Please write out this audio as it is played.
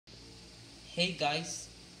Hey guys,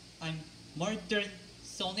 I'm Modern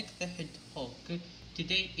Sonic the Hedgehog.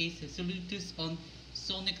 Today is Salutus on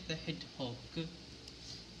Sonic the Hedgehog.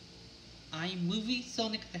 I'm movie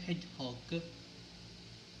Sonic the Hedgehog.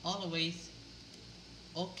 Always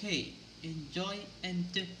okay, enjoy and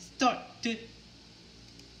start.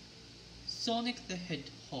 Sonic the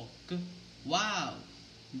Hedgehog. Wow,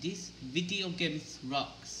 this video games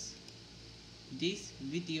rocks. These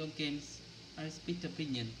video games are split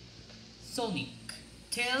opinion. Sonic,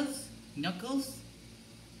 Tails, Knuckles,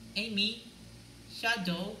 Amy,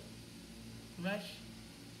 Shadow, Rush,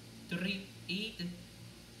 3, 8,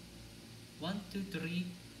 1, 2, 3,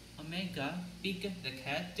 Omega, Big the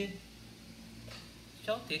Cat,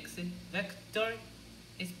 Shotix, Vector,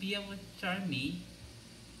 SPM Charmy,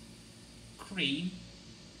 Cream,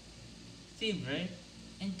 Silver,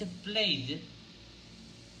 and the Blade.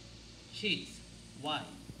 Cheese, why?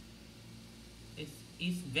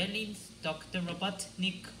 Is Velin's Dr.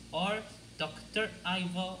 Robotnik or Dr.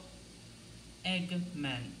 Ivo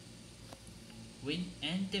Eggman? Win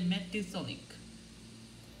and the Metasonic.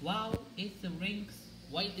 Wow, it's the rings.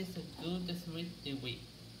 Why is so good as with the way?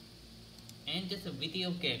 And there's a video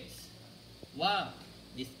games. Wow,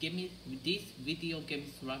 this video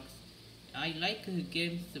games rocks. I like the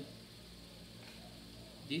games.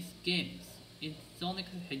 These games in Sonic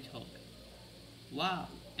the Hedgehog. Wow,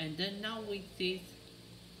 and then now we see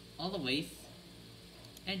always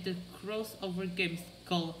and the crossover games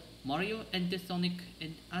called Mario and the Sonic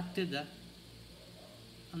and after the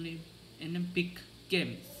Olympic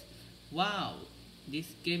Games. Wow,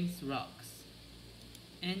 these games rocks.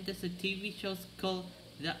 And there's a TV shows called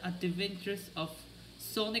The Adventures of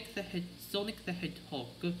Sonic the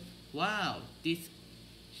Hedgehog. Wow, these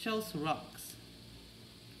shows rocks.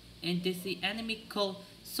 And there's the anime called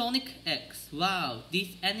Sonic X. Wow, this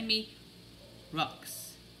anime rocks.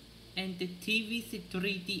 And the TV's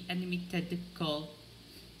 3D animated called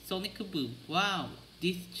Sonic Boom. Wow,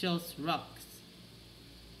 this shows rocks.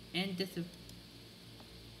 And there's a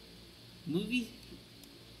movie.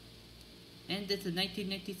 And there's a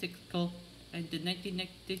 1996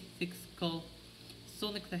 called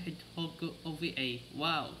Sonic the Hedgehog OVA.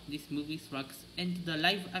 Wow, this movie rocks. And the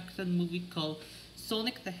live action movie called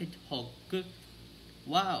Sonic the Hedgehog.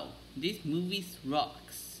 Wow, this movie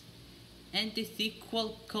rocks. And the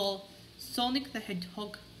sequel called Sonic the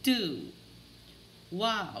Hedgehog 2.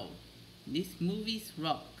 Wow, this movie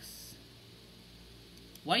rocks.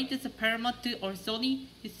 Why does a Paramount or Sony?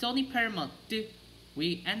 It's Sony Paramount.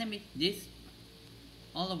 We animate this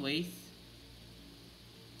always.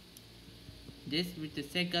 This with the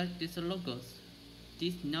Sega, this logos.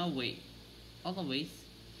 This no way. Always.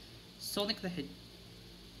 Sonic the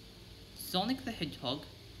Hedgehog.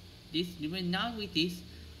 This now with this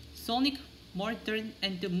Sonic Modern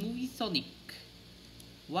and the movie Sonic.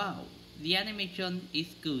 Wow, the animation is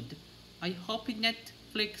good. I hope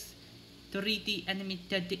Netflix 3D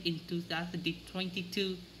animated in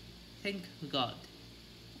 2022. Thank God.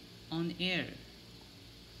 On air.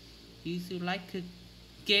 If you like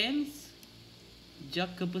games,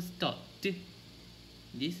 Jacob Stout.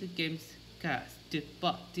 This game's cast,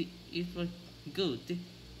 but it was good.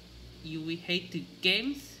 You will hate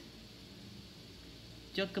games.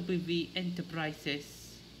 Jacob V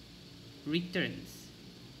Enterprises returns.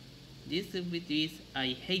 This with this I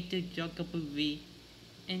hate Jacob V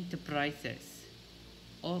Enterprises.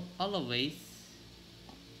 Always.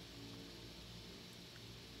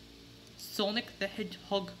 Sonic the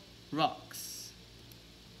Hedgehog rocks.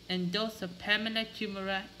 And those are Pamela,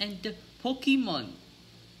 Shimura, and the Pokémon.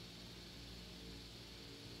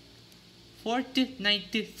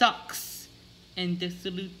 Fortnite sucks. And the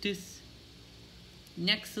Salutus.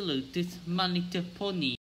 Next salute is My Little Pony.